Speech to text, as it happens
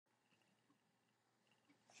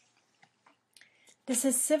This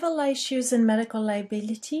is Civil Issues and Medical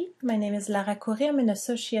Liability. My name is Lara Corré. I'm an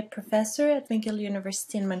Associate Professor at McGill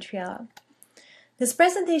University in Montreal. This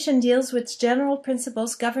presentation deals with general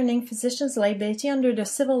principles governing physicians' liability under the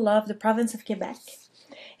civil law of the province of Quebec.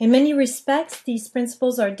 In many respects, these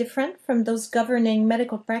principles are different from those governing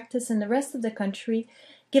medical practice in the rest of the country,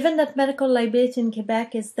 given that medical liability in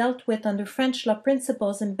Quebec is dealt with under French law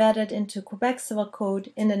principles embedded into Quebec Civil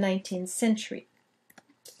Code in the 19th century.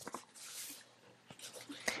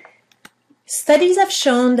 Studies have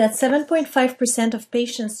shown that 7.5% of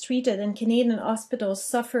patients treated in Canadian hospitals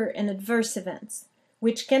suffer an adverse event,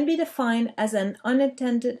 which can be defined as an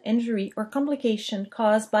unintended injury or complication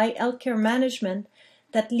caused by healthcare management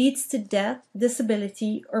that leads to death,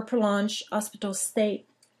 disability, or prolonged hospital stay.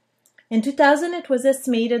 In 2000, it was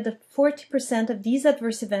estimated that 40% of these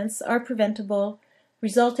adverse events are preventable,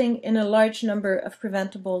 resulting in a large number of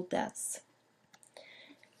preventable deaths.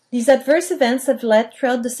 These adverse events have led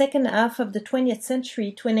throughout the second half of the 20th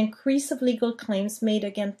century to an increase of legal claims made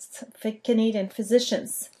against Canadian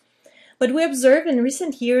physicians. But we observe in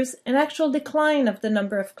recent years an actual decline of the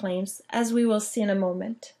number of claims, as we will see in a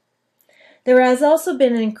moment. There has also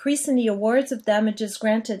been an increase in the awards of damages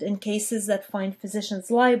granted in cases that find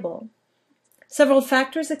physicians liable. Several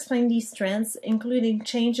factors explain these trends, including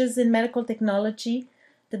changes in medical technology,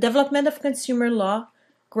 the development of consumer law,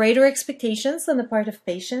 greater expectations on the part of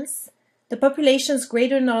patients, the population's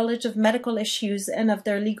greater knowledge of medical issues and of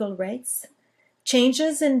their legal rights,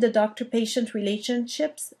 changes in the doctor-patient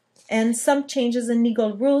relationships, and some changes in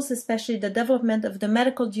legal rules, especially the development of the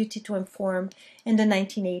medical duty to inform in the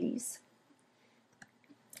 1980s.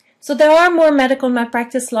 So there are more medical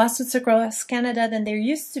malpractice lawsuits across Canada than there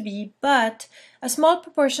used to be, but a small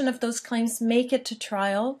proportion of those claims make it to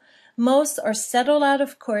trial. Most are settled out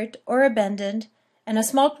of court or abandoned, and a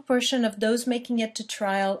small proportion of those making it to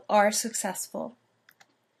trial are successful.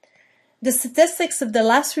 The statistics of the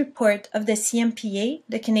last report of the CMPA,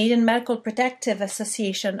 the Canadian Medical Protective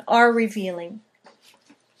Association, are revealing.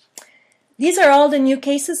 These are all the new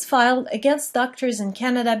cases filed against doctors in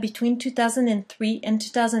Canada between 2003 and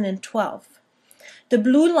 2012. The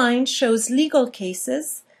blue line shows legal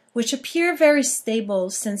cases, which appear very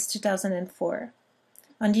stable since 2004.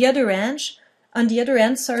 On the other end,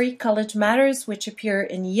 college matters, which appear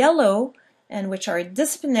in yellow and which are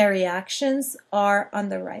disciplinary actions, are on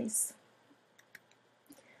the rise.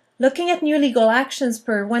 Looking at new legal actions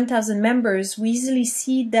per 1,000 members, we easily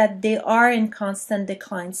see that they are in constant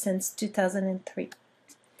decline since 2003.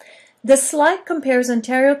 This slide compares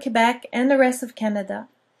Ontario, Quebec, and the rest of Canada.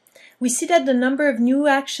 We see that the number of new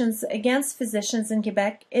actions against physicians in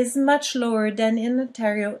Quebec is much lower than in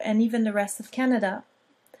Ontario and even the rest of Canada.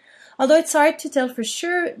 Although it's hard to tell for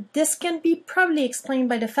sure, this can be probably explained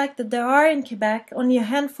by the fact that there are in Quebec only a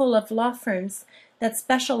handful of law firms that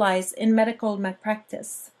specialize in medical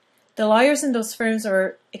malpractice. The lawyers in those firms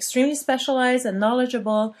are extremely specialized and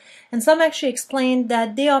knowledgeable, and some actually explain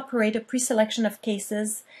that they operate a pre-selection of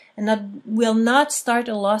cases and that will not start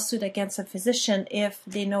a lawsuit against a physician if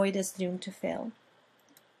they know it is doomed to fail.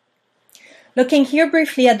 Looking here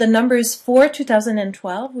briefly at the numbers for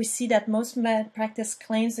 2012, we see that most malpractice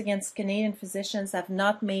claims against Canadian physicians have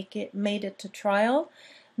not made it to trial.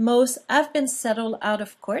 Most have been settled out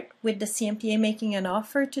of court, with the CMPA making an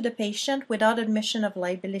offer to the patient without admission of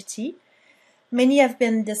liability. Many have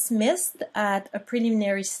been dismissed at a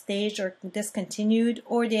preliminary stage or discontinued,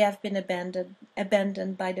 or they have been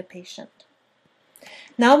abandoned by the patient.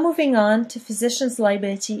 Now moving on to physicians'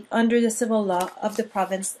 liability under the civil law of the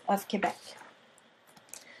province of Quebec.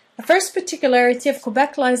 The first particularity of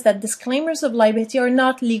Quebec law is that disclaimers of liability are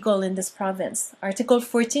not legal in this province. Article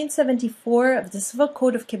 1474 of the Civil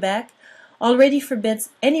Code of Quebec already forbids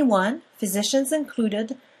anyone, physicians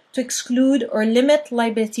included, to exclude or limit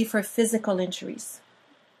liability for physical injuries.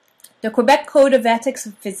 The Quebec Code of Ethics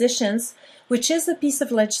of Physicians, which is a piece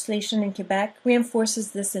of legislation in Quebec,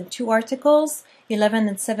 reinforces this in two articles, 11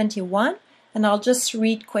 and 71, and I'll just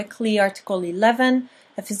read quickly Article 11.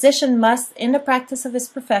 A physician must, in the practice of his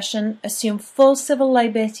profession, assume full civil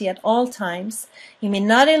liability at all times. He may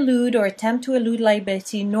not elude or attempt to elude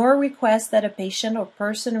liability, nor request that a patient or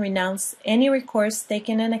person renounce any recourse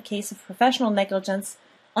taken in a case of professional negligence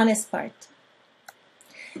on his part.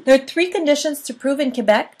 There are three conditions to prove in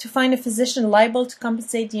Quebec to find a physician liable to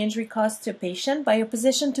compensate the injury caused to a patient, by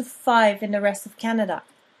opposition to 5 in the rest of Canada.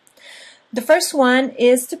 The first one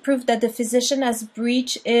is to prove that the physician has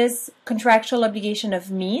breached his contractual obligation of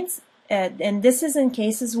means, and this is in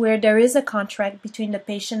cases where there is a contract between the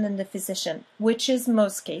patient and the physician, which is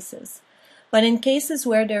most cases. But in cases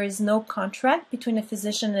where there is no contract between a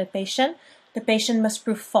physician and a patient, the patient must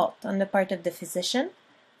prove fault on the part of the physician.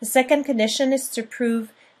 The second condition is to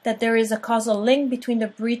prove that there is a causal link between the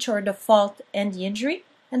breach or the fault and the injury.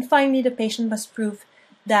 And finally, the patient must prove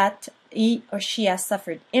that he or she has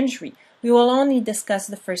suffered injury. We will only discuss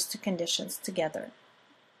the first two conditions together.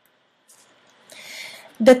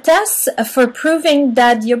 The test for proving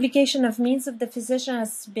that the obligation of means of the physician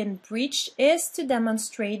has been breached is to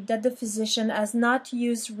demonstrate that the physician has not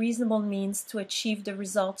used reasonable means to achieve the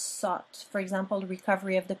results sought. For example,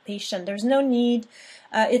 recovery of the patient. There's no need.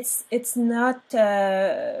 It's not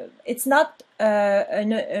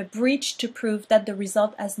a breach to prove that the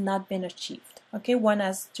result has not been achieved. Okay, one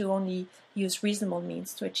has to only use reasonable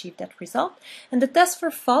means to achieve that result. And the test for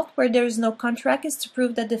fault, where there is no contract, is to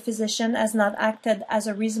prove that the physician has not acted as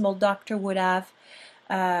a reasonable doctor would have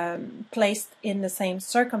placed in the same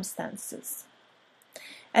circumstances.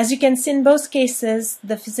 As you can see in both cases,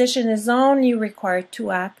 the physician is only required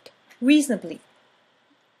to act reasonably.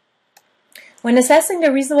 When assessing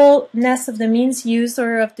the reasonableness of the means used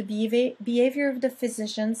or of the behavior of the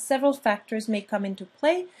physician, several factors may come into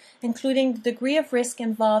play, including the degree of risk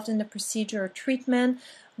involved in the procedure or treatment,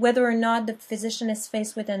 whether or not the physician is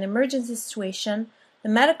faced with an emergency situation, the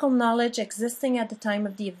medical knowledge existing at the time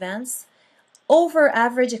of the events. Over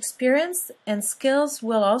average experience and skills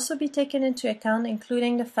will also be taken into account,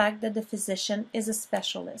 including the fact that the physician is a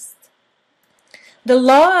specialist. The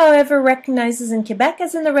law, however, recognizes in Quebec,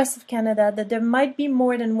 as in the rest of Canada, that there might be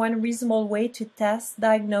more than one reasonable way to test,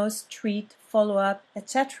 diagnose, treat, follow up,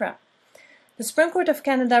 etc. The Supreme Court of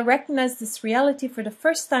Canada recognized this reality for the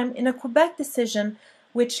first time in a Quebec decision,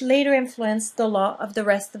 which later influenced the law of the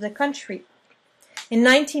rest of the country. In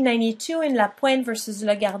 1992, in Lapointe versus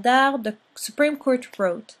Lagardère, the Supreme Court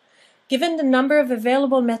wrote, "Given the number of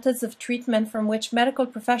available methods of treatment from which medical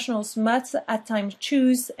professionals must at times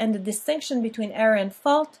choose and the distinction between error and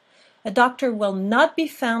fault, a doctor will not be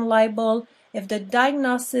found liable if the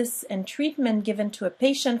diagnosis and treatment given to a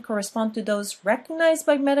patient correspond to those recognized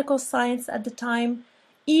by medical science at the time,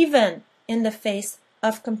 even in the face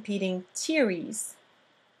of competing theories."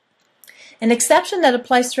 An exception that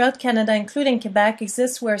applies throughout Canada, including Quebec,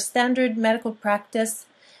 exists where standard medical practice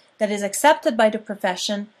that is accepted by the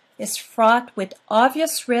profession is fraught with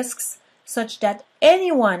obvious risks such that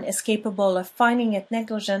anyone is capable of finding it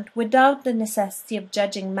negligent without the necessity of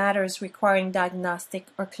judging matters requiring diagnostic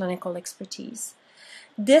or clinical expertise.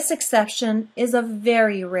 This exception is of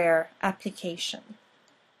very rare application.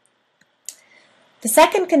 The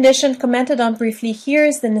second condition commented on briefly here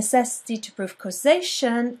is the necessity to prove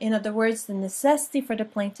causation. In other words, the necessity for the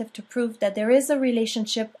plaintiff to prove that there is a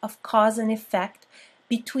relationship of cause and effect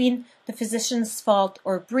between the physician's fault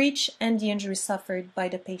or breach and the injury suffered by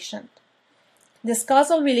the patient. This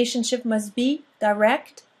causal relationship must be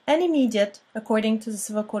direct and immediate according to the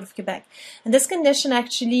Civil Code of Quebec. And this condition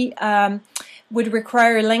actually would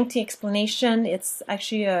require a lengthy explanation. It's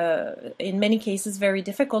actually, in many cases, very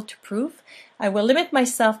difficult to prove. I will limit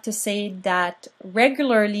myself to say that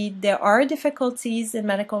regularly there are difficulties in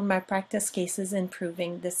medical malpractice cases in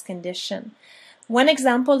proving this condition. One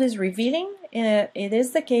example is revealing. It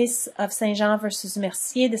is the case of Saint-Jean versus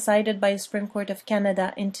Mercier, decided by the Supreme Court of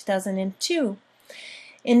Canada in 2002.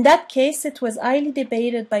 In that case, it was highly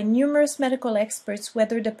debated by numerous medical experts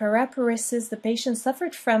whether the paraparesis the patient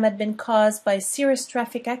suffered from had been caused by a serious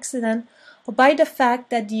traffic accident or by the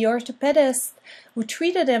fact that the orthopedist who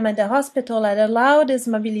treated him at the hospital had allowed his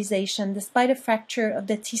mobilization despite a fracture of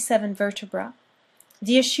the T7 vertebra.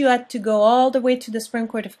 The issue had to go all the way to the Supreme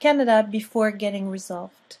Court of Canada before getting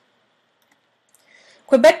resolved.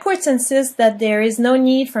 Quebec courts insist that there is no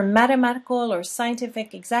need for mathematical or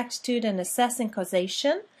scientific exactitude in assessing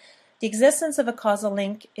causation. The existence of a causal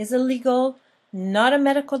link is a legal, not a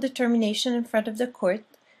medical determination in front of the court,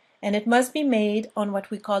 and it must be made on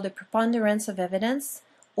what we call the preponderance of evidence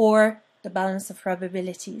or the balance of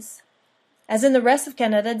probabilities. As in the rest of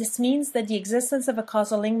Canada, this means that the existence of a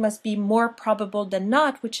causal link must be more probable than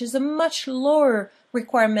not, which is a much lower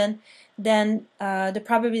requirement than the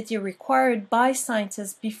probability required by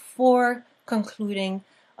scientists before concluding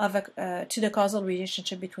to the causal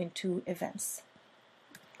relationship between two events.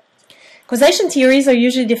 Causation theories are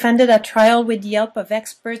usually defended at trial with the help of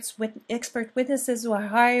expert witnesses who are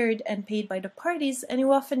hired and paid by the parties and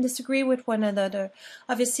who often disagree with one another.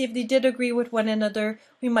 Obviously, if they did agree with one another,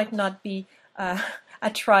 we might not be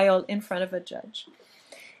at trial in front of a judge.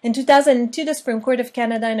 In 2002, the Supreme Court of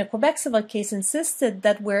Canada in a Quebec civil case insisted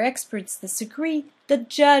that where experts disagree, the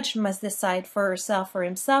judge must decide for herself or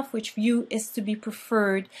himself which view is to be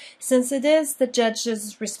preferred, since it is the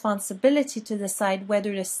judge's responsibility to decide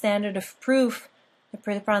whether the standard of proof, the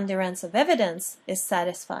preponderance of evidence, is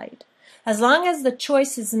satisfied. As long as the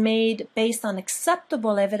choice is made based on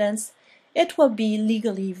acceptable evidence, it will be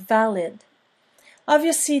legally valid.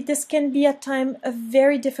 Obviously, this can be at times a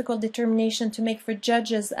very difficult determination to make for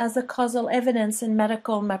judges, as the causal evidence in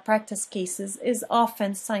medical malpractice cases is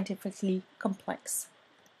often scientifically complex.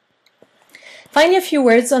 Finally, a few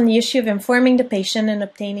words on the issue of informing the patient and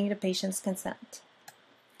obtaining the patient's consent.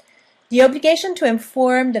 The obligation to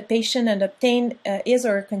inform the patient and obtain his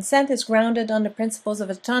or her consent is grounded on the principles of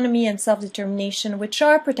autonomy and self-determination, which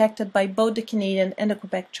are protected by both the Canadian and the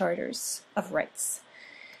Quebec Charters of Rights.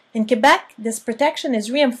 In Quebec, this protection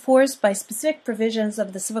is reinforced by specific provisions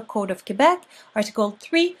of the Civil Code of Quebec, Article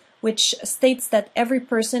 3, which states that every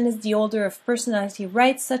person is the holder of personality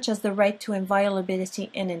rights, such as the right to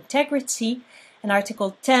inviolability and integrity, and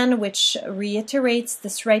Article 10, which reiterates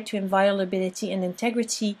this right to inviolability and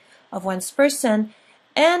integrity of one's person,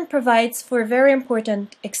 and provides for a very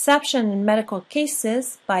important exception in medical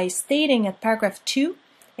cases by stating at paragraph 2,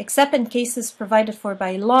 except in cases provided for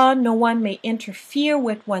by law, no one may interfere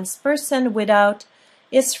with one's person without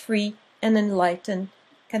his free and enlightened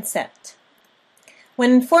consent.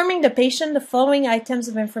 When informing the patient, the following items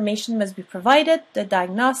of information must be provided: the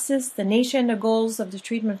diagnosis, the nature and the goals of the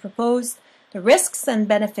treatment proposed, the risks and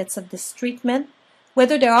benefits of this treatment,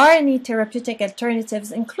 whether there are any therapeutic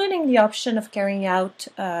alternatives, including the option of carrying out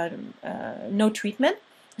no treatment,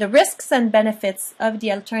 the risks and benefits of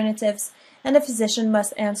the alternatives, and the physician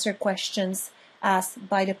must answer questions asked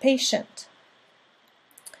by the patient.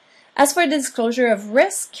 As for the disclosure of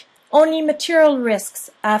risk, only material risks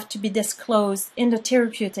have to be disclosed in the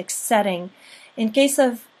therapeutic setting. In case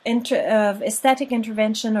of aesthetic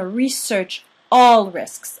intervention or research, all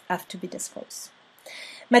risks have to be disclosed.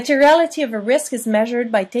 Materiality of a risk is measured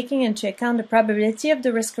by taking into account the probability of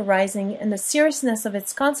the risk arising and the seriousness of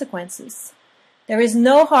its consequences. There is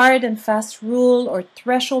no hard and fast rule or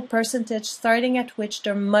threshold percentage starting at which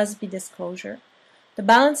there must be disclosure. The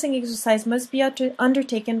balancing exercise must be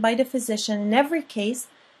undertaken by the physician in every case,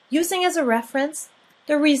 using as a reference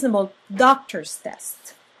the reasonable doctor's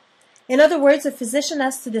test. In other words, a physician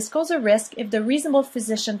has to disclose a risk if the reasonable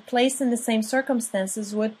physician placed in the same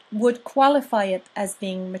circumstances would qualify it as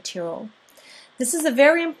being material. This is a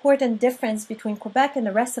very important difference between Quebec and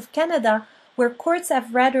the rest of Canada, where courts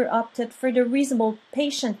have rather opted for the reasonable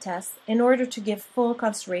patient test in order to give full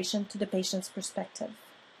consideration to the patient's perspective.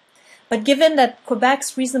 But given that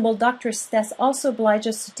Quebec's reasonable doctor's test also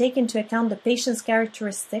obliges to take into account the patient's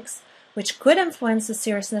characteristics, which could influence the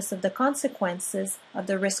seriousness of the consequences of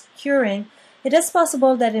the risk curing, it is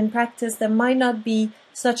possible that in practice there might not be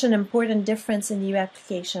such an important difference in the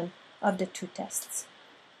application of the two tests.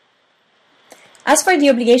 As for the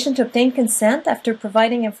obligation to obtain consent after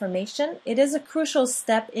providing information, it is a crucial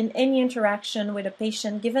step in any interaction with a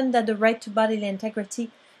patient, given that the right to bodily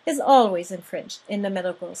integrity is always infringed in the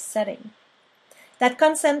medical setting. That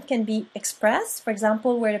consent can be expressed, for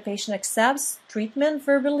example, where the patient accepts treatment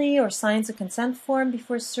verbally or signs a consent form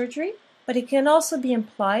before surgery, but it can also be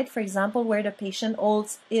implied, for example, where the patient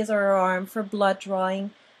holds his or her arm for blood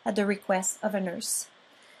drawing at the request of a nurse.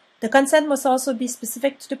 The consent must also be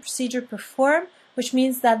specific to the procedure performed, which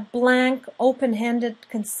means that blank, open-handed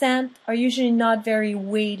consent are usually not very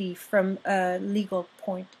weighty from a legal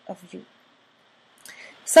point of view.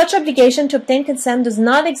 Such obligation to obtain consent does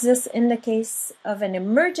not exist in the case of an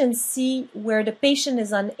emergency where the patient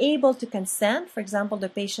is unable to consent. For example, the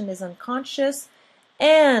patient is unconscious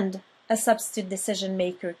and a substitute decision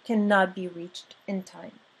maker cannot be reached in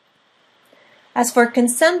time. As for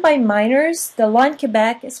consent by minors, the law in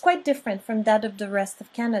Quebec is quite different from that of the rest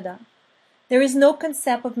of Canada. There is no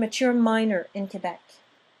concept of mature minor in Quebec.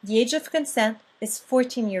 The age of consent is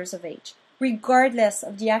 14 years of age, regardless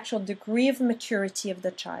of the actual degree of maturity of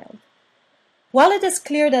the child. While it is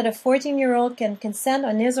clear that a 14-year-old can consent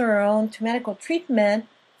on his or her own to medical treatment,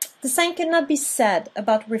 the same cannot be said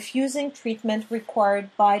about refusing treatment required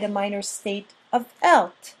by the minor's state of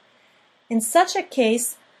health. In such a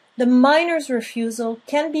case, the minor's refusal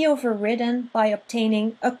can be overridden by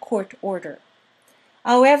obtaining a court order.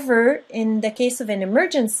 However, in the case of an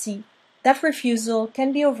emergency, that refusal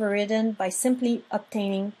can be overridden by simply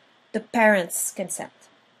obtaining the parents' consent.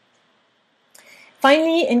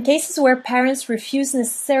 Finally, in cases where parents refuse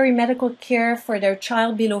necessary medical care for their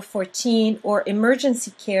child below 14 or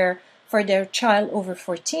emergency care for their child over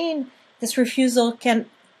 14, this refusal can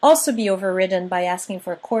also be overridden by asking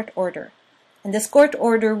for a court order. And this court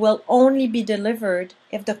order will only be delivered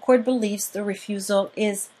if the court believes the refusal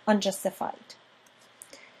is unjustified.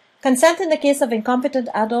 Consent in the case of incompetent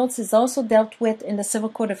adults is also dealt with in the Civil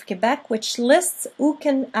Code of Quebec, which lists who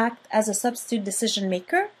can act as a substitute decision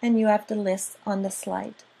maker, and you have the list on the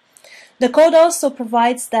slide. The code also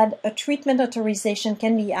provides that a treatment authorization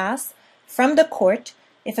can be asked from the court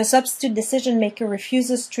if a substitute decision maker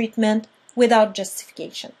refuses treatment without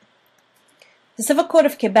justification. The Civil Code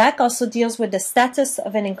of Quebec also deals with the status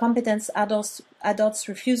of an incompetent adult's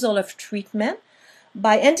refusal of treatment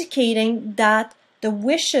by indicating that the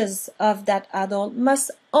wishes of that adult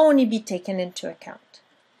must only be taken into account.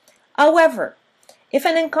 However, if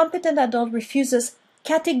an incompetent adult refuses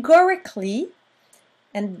categorically,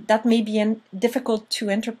 and that may be difficult to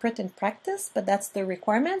interpret in practice, but that's the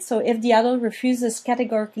requirement. So if the adult refuses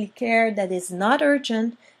categorically care that is not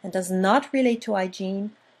urgent and does not relate to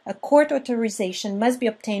hygiene, a court authorization must be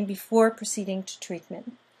obtained before proceeding to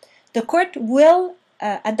treatment. The court will,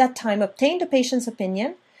 at that time, obtain the patient's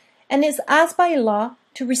opinion and is asked by law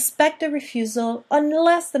to respect the refusal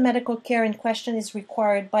unless the medical care in question is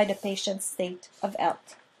required by the patient's state of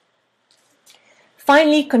health.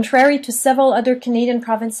 Finally, contrary to several other Canadian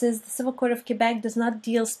provinces, the Civil Code of Quebec does not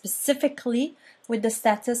deal specifically with the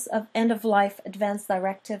status of end-of-life advance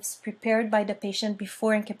directives prepared by the patient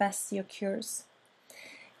before incapacity occurs.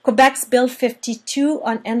 Quebec's Bill 52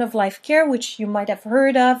 on end-of-life care, which you might have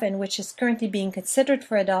heard of and which is currently being considered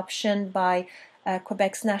for adoption by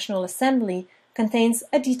Quebec's National Assembly, contains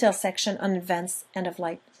a detailed section on advanced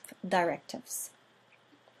end-of-life directives.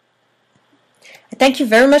 Thank you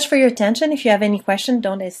very much for your attention. If you have any questions,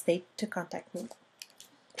 don't hesitate to contact me.